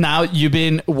 Now you've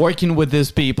been working with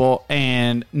these people,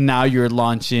 and now you're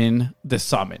launching the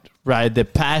summit, right? The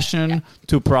Passion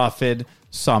to Profit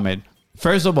Summit.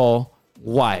 First of all,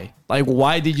 why? Like,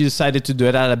 why did you decide to do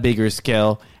it at a bigger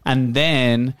scale? And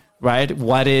then, right,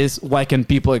 what can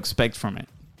people expect from it?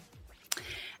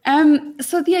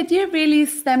 So the idea really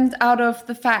stemmed out of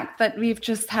the fact that we've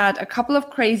just had a couple of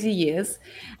crazy years,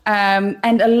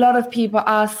 and a lot of people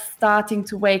are starting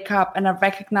to wake up and are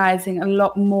recognizing a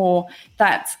lot more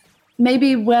that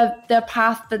maybe where their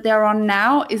path that they're on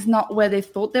now is not where they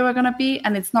thought they were going to be,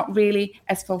 and it's not really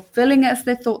as fulfilling as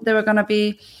they thought they were going to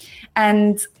be.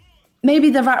 And maybe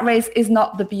the rat race is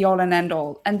not the be all and end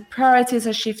all, and priorities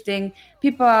are shifting.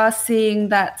 People are seeing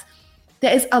that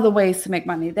there is other ways to make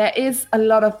money. There is a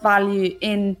lot of value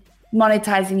in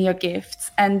monetizing your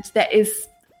gifts, and there is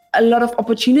a lot of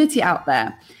opportunity out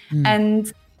there.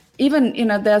 And even,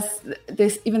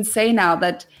 there's even say now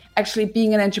that actually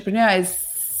being an entrepreneur is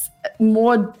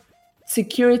more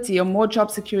security or more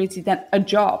job security than a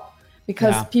job,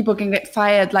 because people can get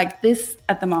fired like this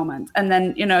at the moment. And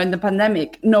then, in the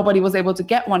pandemic, nobody was able to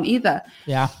get one either.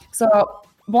 Yeah. So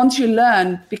once you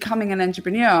learn becoming an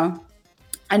entrepreneur,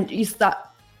 and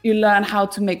you learn how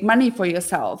to make money for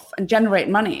yourself and generate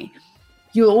money,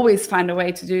 you'll always find a way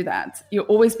to do that. You'll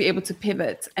always be able to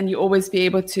pivot, and you'll always be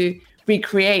able to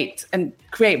recreate and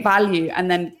create value and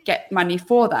then get money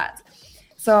for that.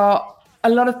 So a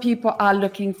lot of people are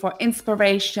looking for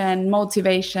inspiration,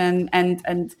 motivation,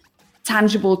 and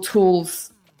tangible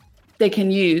tools they can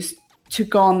use to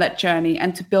go on that journey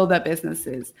and to build their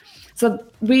businesses. So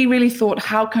we really thought,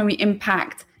 how can we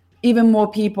impact even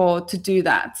more people to do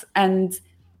that and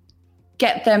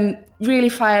get them really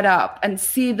fired up and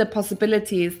see the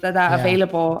possibilities that are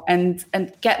available, and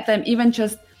get them even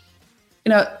just,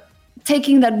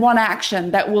 taking that one action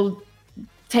that will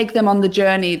take them on the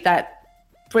journey that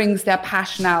brings their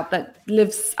passion out, that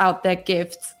lives out their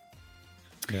gifts.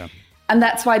 Yeah. And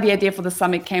that's why the idea for the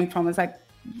summit came from. It's like,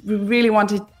 we really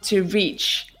wanted to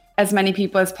reach as many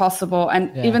people as possible.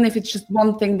 And even if it's just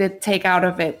one thing they take out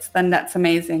of it, then that's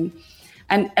amazing.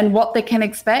 And what they can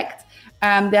expect,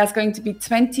 there's going to be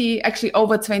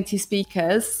over 20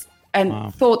 speakers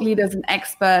and thought leaders and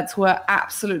experts who are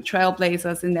absolute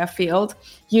trailblazers in their field,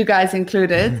 you guys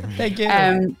included. Thank you.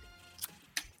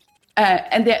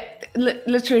 And they're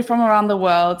literally from around the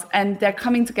world, and they're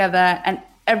coming together, and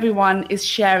everyone is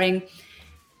sharing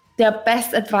their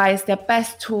best advice, their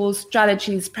best tools,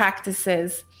 strategies,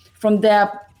 practices from their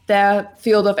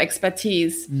field of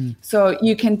expertise. So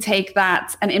you can take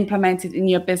that and implement it in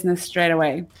your business straight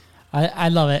away. I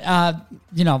love it.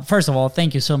 First of all,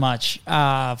 thank you so much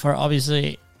for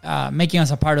obviously making us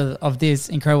a part of this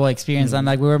incredible experience. And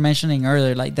like we were mentioning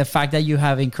earlier, like the fact that you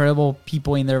have incredible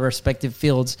people in their respective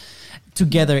fields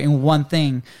together in one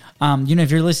thing. If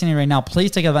you're listening right now,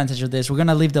 please take advantage of this. We're going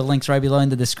to leave the links right below in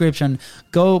the description.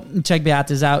 Go check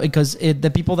Beatriz out because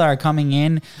the people that are coming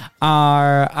in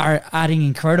are adding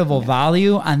incredible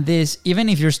value. And this, even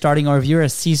if you're starting or if you're a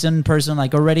seasoned person,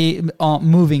 like already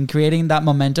moving, creating that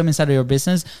momentum inside of your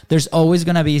business, there's always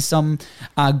going to be some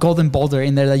golden boulder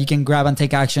in there that you can grab and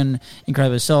take action.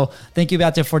 Incredible. So thank you,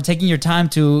 Beatriz, for taking your time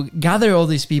to gather all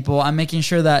these people and making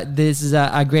sure that this is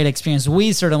a great experience.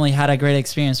 We certainly had a great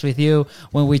experience with you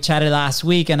when we chatted last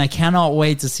week, and I cannot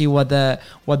wait to see what the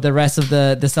rest of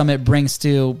the summit brings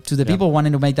to the people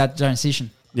wanting to make that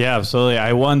transition. Yeah, absolutely.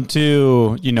 I want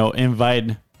to,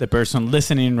 invite the person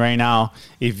listening right now.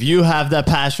 If you have that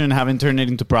passion, haven't turned it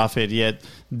into profit yet,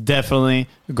 definitely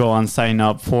go and sign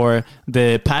up for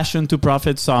the Passion to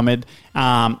Profit Summit.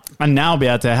 And now,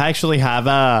 Beata, I actually have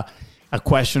a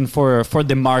question for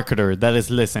the marketer that is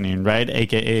listening, right?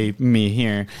 AKA me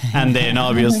here. And then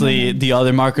obviously the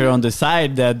other marketer on the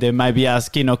side that they might be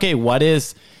asking, okay, what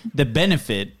is the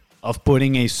benefit of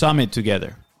putting a summit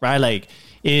together, right? Like,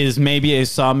 is maybe a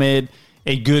summit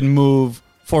a good move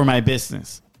for my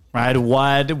business, right?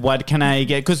 What can I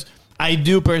get? Because I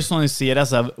do personally see it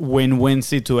as a win-win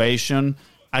situation,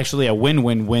 actually a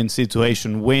win-win-win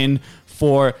situation. Win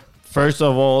for, first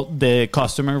of all, the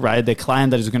customer, right? The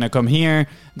client that is going to come here,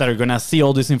 that are going to see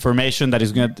all this information, that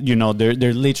is going to,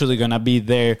 they're literally going to be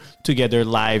there to get their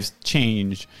lives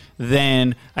changed.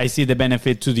 Then I see the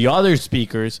benefit to the other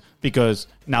speakers because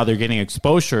now they're getting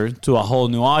exposure to a whole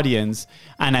new audience.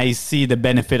 And I see the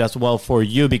benefit as well for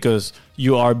you because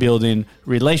you are building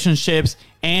relationships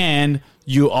and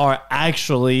you are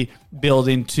actually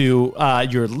building to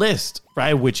your list,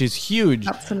 right? Which is huge.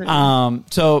 Absolutely.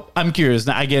 So I'm curious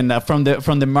again from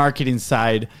the marketing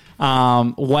side,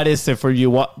 what is it for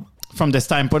you? What from the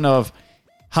standpoint of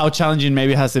how challenging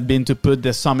maybe has it been to put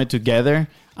the summit together,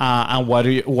 and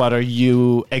what are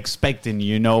you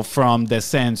expecting? From the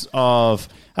sense of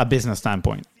a business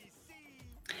standpoint.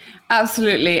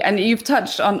 Absolutely. And you've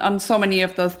touched on so many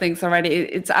of those things already.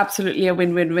 It's absolutely a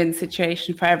win-win-win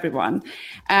situation for everyone.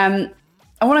 I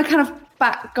want to kind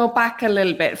of go back a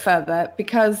little bit further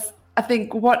because I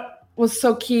think what was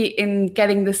so key in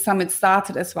getting this summit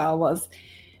started as well was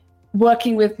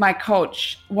working with my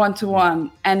coach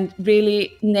one-to-one and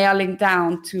really nailing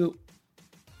down to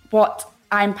what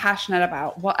I'm passionate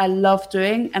about, what I love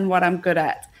doing and what I'm good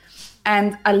at.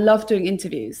 And I love doing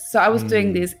interviews. So I was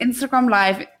doing these Instagram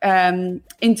live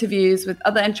interviews with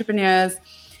other entrepreneurs.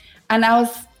 And I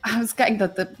was getting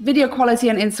the video quality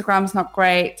on Instagram is not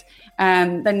great.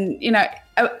 And then,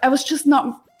 I was just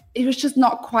not, it was just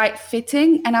not quite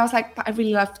fitting. And I was like, but I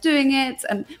really love doing it.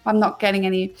 And I'm not getting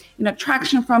any,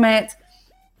 traction from it.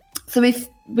 So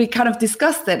we kind of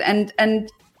discussed it. And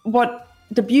what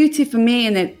the beauty for me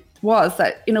in it was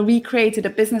that, we created a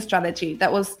business strategy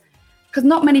that was, because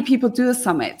not many people do a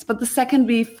summit, but the second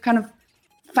we've kind of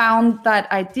found that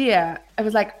idea, I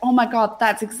was like, oh my God,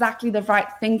 that's exactly the right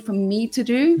thing for me to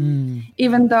do.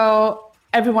 Even though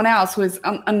everyone else who is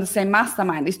on the same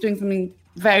mastermind is doing something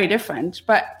very different.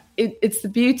 But it's the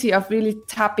beauty of really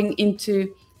tapping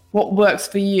into what works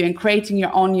for you and creating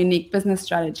your own unique business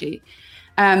strategy.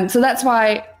 So that's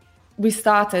why we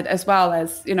started, as well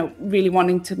as, really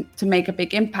wanting to make a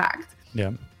big impact.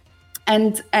 Yeah.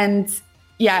 And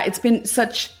yeah, it's been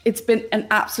an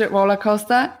absolute roller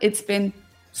coaster. It's been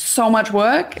so much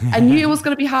work. I knew it was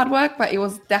going to be hard work, but it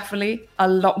was definitely a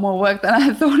lot more work than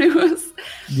I thought it was.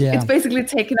 Yeah. It's basically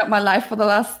taken up my life for the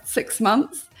last 6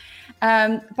 months.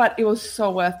 But it was so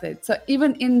worth it. So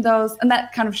even in those, and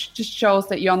that kind of just shows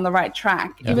that you're on the right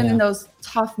track, even in those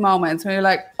tough moments when you're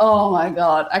like, oh my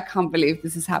God, I can't believe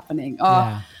this is happening.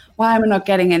 Why am I not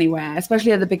getting anywhere?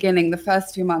 Especially at the beginning, the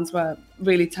first few months were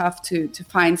really tough to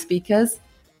find speakers.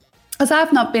 Because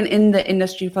I've not been in the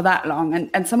industry for that long.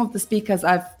 And some of the speakers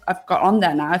I've got on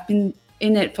there now, I've been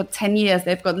in it for 10 years.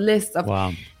 They've got lists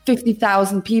of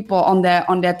 50,000 people on their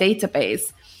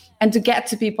database. And to get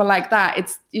to people like that,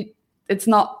 it's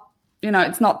not,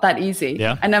 it's not that easy.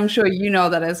 Yeah. And I'm sure you know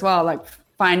that as well, like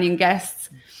finding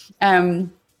guests. So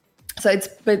it's,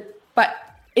 but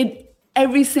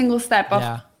every single step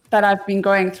of that I've been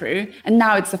going through, and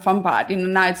now it's the fun part,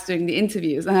 now it's doing the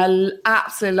interviews, and I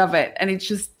absolutely love it. And it's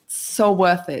just so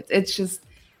worth it. It's just,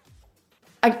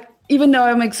 even though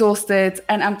I'm exhausted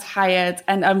and I'm tired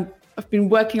and I've been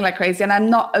working like crazy, and I'm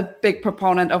not a big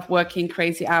proponent of working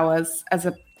crazy hours as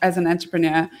an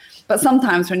entrepreneur, but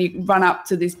sometimes when you run up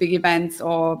to these big events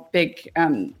or big,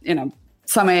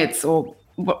 summits or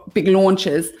big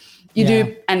launches, you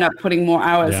do end up putting more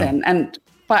hours in. And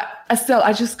But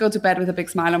I just go to bed with a big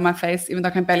smile on my face, even though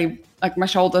I can barely, like my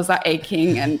shoulders are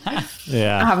aching and I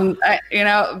haven't,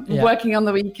 working on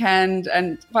the weekend,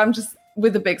 but I'm just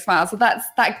with a big smile. So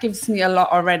that gives me a lot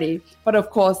already. But of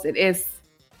course, it is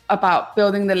about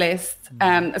building the list,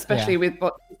 especially with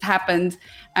what happened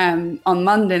on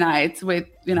Monday night with,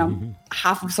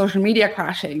 half of social media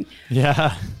crashing.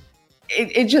 Yeah.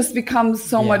 It just becomes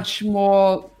so much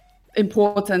more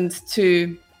important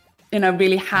to,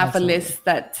 really have a list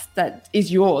that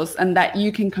is yours and that you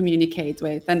can communicate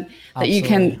with, and that you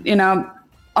can,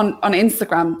 on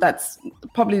Instagram, that's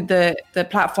probably the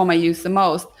platform I use the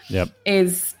most,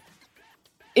 is,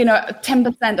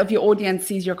 10% of your audience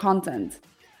sees your content.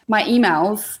 My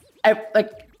emails,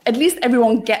 at least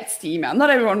everyone gets the email. Not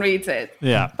everyone reads it.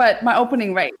 Yeah. But my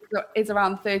opening rate is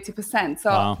around 30%.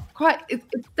 So it's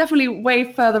definitely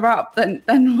way further up than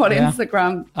what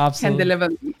Instagram can deliver.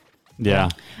 Yeah.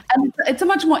 And it's a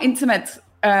much more intimate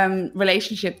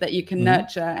relationship that you can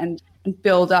nurture and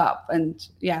build up. And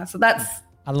so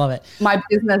I love it. My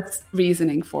business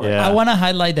reasoning for it. I want to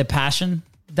highlight the passion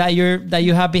that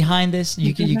you have behind this.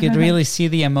 You could really see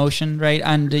the emotion, right?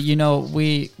 And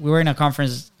we were in a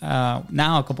conference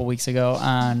now a couple of weeks ago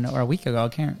or a week ago. I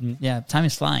can't. Yeah, time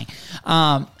is flying.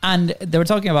 And they were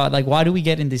talking about like, why do we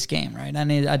get in this game, right?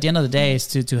 And at the end of the day, it's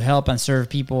to help and serve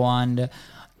people.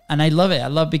 And I love it. I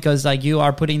love because like you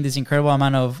are putting this incredible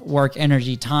amount of work,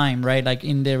 energy, time, right? Like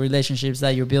in the relationships that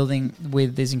you're building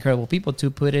with these incredible people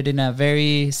to put it in a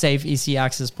very safe, easy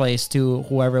access place to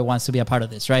whoever wants to be a part of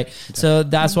this, right? Okay. So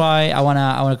that's why I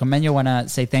wanna commend you. I wanna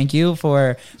say thank you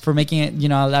for making it,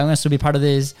 allowing us to be part of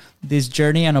this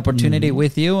journey and opportunity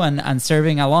with you and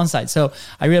serving alongside. So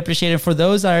I really appreciate it. For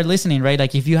those that are listening, right?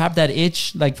 Like if you have that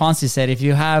itch, like Fonzie said, if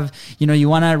you have, you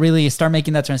want to really start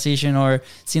making that transition or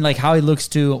seeing like how it looks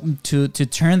to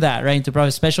turn that right into profit,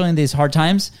 especially in these hard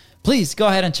times, please go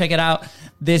ahead and check it out.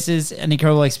 This is an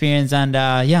incredible experience. And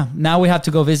now we have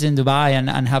to go visit in Dubai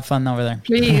and have fun over there.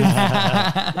 Please.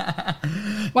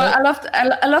 Well,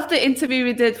 I loved the interview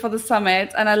we did for the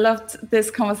summit, and I loved this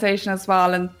conversation as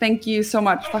well. And thank you so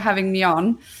much for having me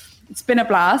on. It's been a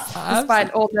blast,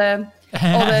 despite all the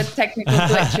technical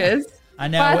glitches. I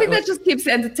know. But I think that just keeps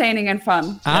it entertaining and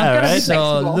fun.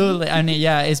 Absolutely. I mean,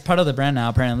 it's part of the brand now,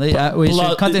 apparently.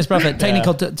 Contents Profit,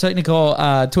 technical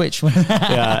Twitch.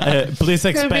 Please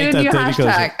expect that technical.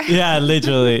 Yeah,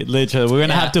 literally. We're going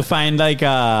to have to find like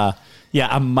a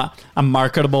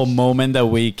marketable moment that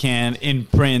we can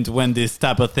imprint when this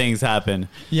type of things happen.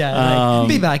 Yeah,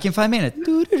 be back in 5 minutes.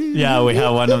 Yeah, we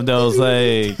have one of those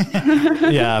like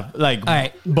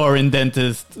boring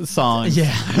dentist songs.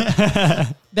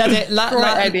 Yeah. That's it. Great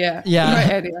idea. Yeah.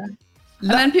 Great idea. And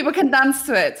then people can dance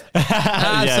to it.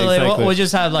 Absolutely. Exactly. We'll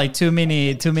just have like too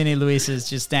many Luises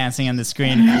just dancing on the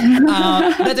screen.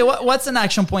 What's an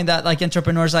action point that like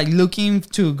entrepreneurs like looking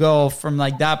to go from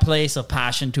like that place of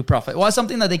passion to profit? What's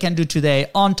something that they can do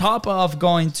today on top of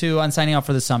going to and signing up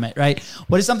for the summit, right?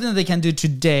 What is something that they can do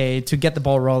today to get the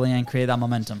ball rolling and create that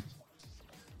momentum?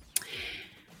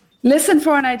 Listen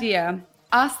for an idea.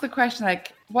 Ask the question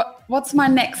like, what's my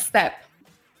next step?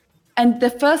 And the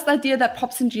first idea that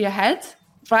pops into your head,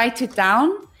 write it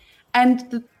down.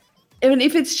 And even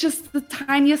if it's just the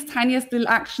tiniest little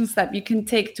action step you can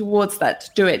take towards that,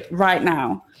 do it right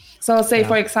now. So say,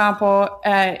 for example,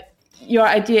 your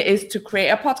idea is to create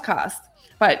a podcast,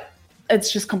 but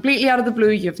it's just completely out of the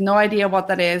blue. You have no idea what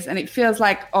that is. And it feels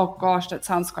like, oh gosh, that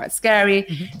sounds quite scary.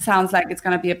 It sounds like it's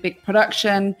going to be a big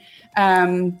production.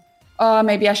 Or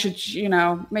maybe I should,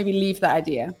 maybe leave that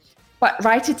idea. But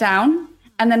write it down.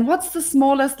 And then what's the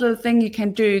smallest little thing you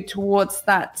can do towards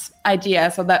that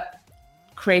idea? So that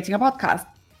creating a podcast,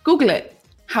 Google it,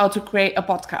 how to create a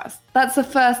podcast. That's the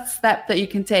first step that you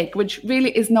can take, which really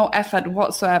is no effort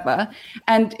whatsoever.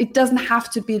 And it doesn't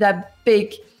have to be that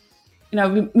big,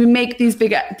 we make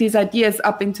these ideas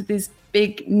up into these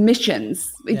big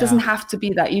missions. It doesn't have to be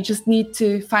that. You just need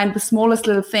to find the smallest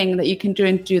little thing that you can do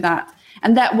and do that.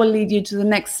 And that will lead you to the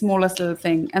next smallest little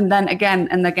thing. And then again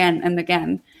and again and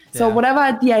again. So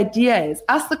whatever the idea is,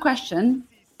 ask the question.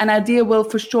 An idea will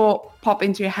for sure pop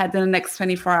into your head in the next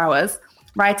 24 hours.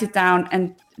 Write it down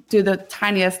and do the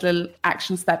tiniest little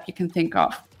action step you can think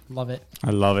of. Love it. I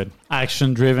love it.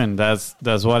 Action driven. That's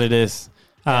what it is.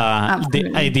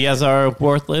 The ideas are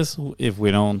worthless if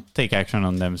we don't take action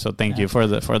on them. So thank you for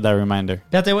that reminder.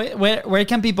 Where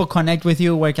can people connect with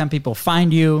you? Where can people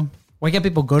find you? Where can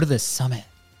people go to this summit?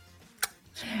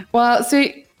 Well, so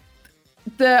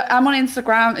I'm on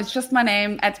Instagram. It's just my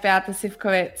name, @Beate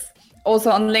Sivkovits.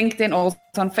 Also on LinkedIn, also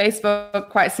on Facebook.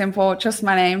 Quite simple, just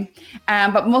my name.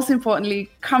 But most importantly,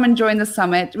 come and join the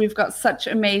summit. We've got such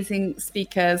amazing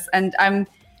speakers, and I'm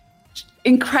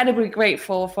incredibly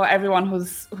grateful for everyone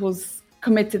who's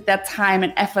committed their time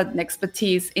and effort and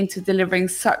expertise into delivering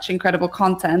such incredible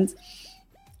content.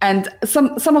 And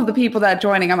some of the people that are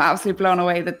joining, I'm absolutely blown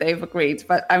away that they've agreed,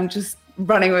 but I'm just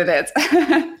running with it.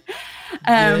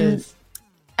 Yes.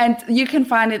 And you can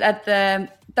find it at the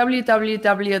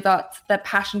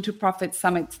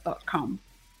www.thepassiontoprofitsummit.com.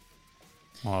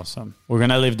 Awesome. We're going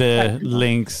to leave the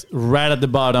links right at the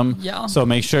bottom. Yeah. So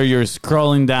make sure you're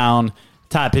scrolling down,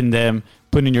 tapping them,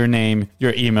 putting your name,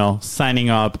 your email, signing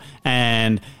up,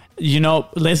 and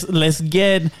let's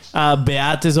get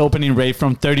Beate's opening rate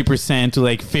from 30% to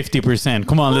like 50%.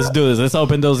 Come on, let's do this. Let's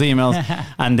open those emails.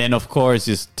 And then, of course,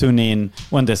 just tune in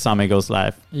when the summit goes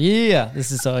live. Yeah,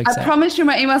 this is so exciting. I promise you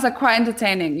my emails are quite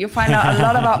entertaining. You'll find out a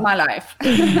lot about my life.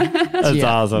 That's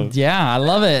awesome. Yeah, I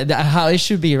love it. How it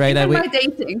should be, right? Even my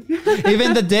dating.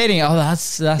 Even the dating. Oh,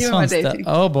 that's fun stuff.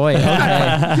 Oh, boy.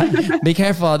 Okay. Be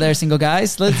careful out there, single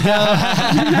guys. Let's go.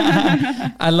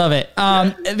 I love it.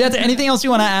 Beate, anything else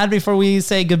you want to add before we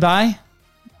say goodbye?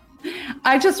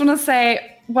 I just want to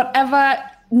say, whatever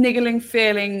niggling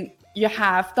feeling you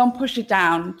have, don't push it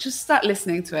down. Just start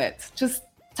listening to it. Just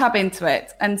tap into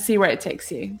it and see where it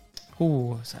takes you.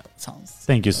 Ooh, that sounds.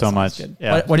 Thank you so much.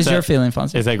 Yeah. What is your feeling,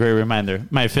 Fonso? It's a great reminder.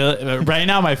 Right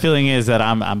now, my feeling is that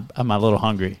I'm a little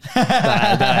hungry.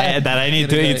 that I need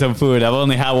to eat some food. I've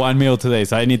only had one meal today,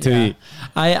 so I need to eat.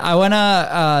 I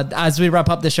wanna as we wrap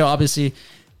up the show, obviously.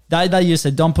 That you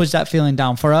said, don't push that feeling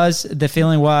down. For us, the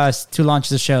feeling was to launch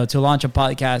the show, to launch a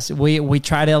podcast. We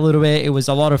tried it a little bit. It was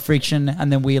a lot of friction,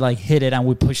 and then we hit it and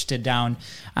we pushed it down.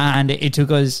 And it took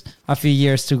us a few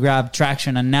years to grab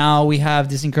traction. And now we have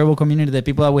this incredible community, the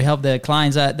people that we help, the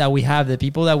clients that we have, the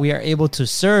people that we are able to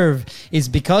serve is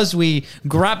because we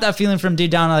grabbed that feeling from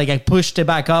deep down, I pushed it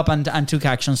back up and took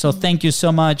action. So thank you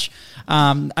so much.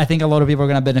 I think a lot of people are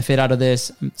going to benefit out of this.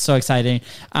 So exciting.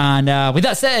 And with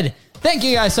that said, thank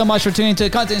you guys so much for tuning to the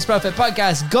Content is Profit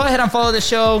podcast. Go ahead and follow the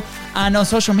show and on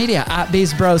social media at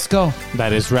Biz Bros. Go.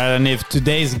 That is right. And if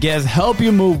today's guests help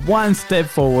you move one step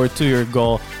forward to your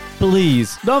goal,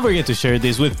 please don't forget to share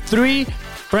this with 3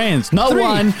 friends. Not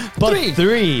 1, but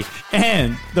 3.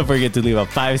 And don't forget to leave a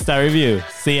 5-star review.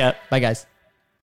 See ya. Bye, guys.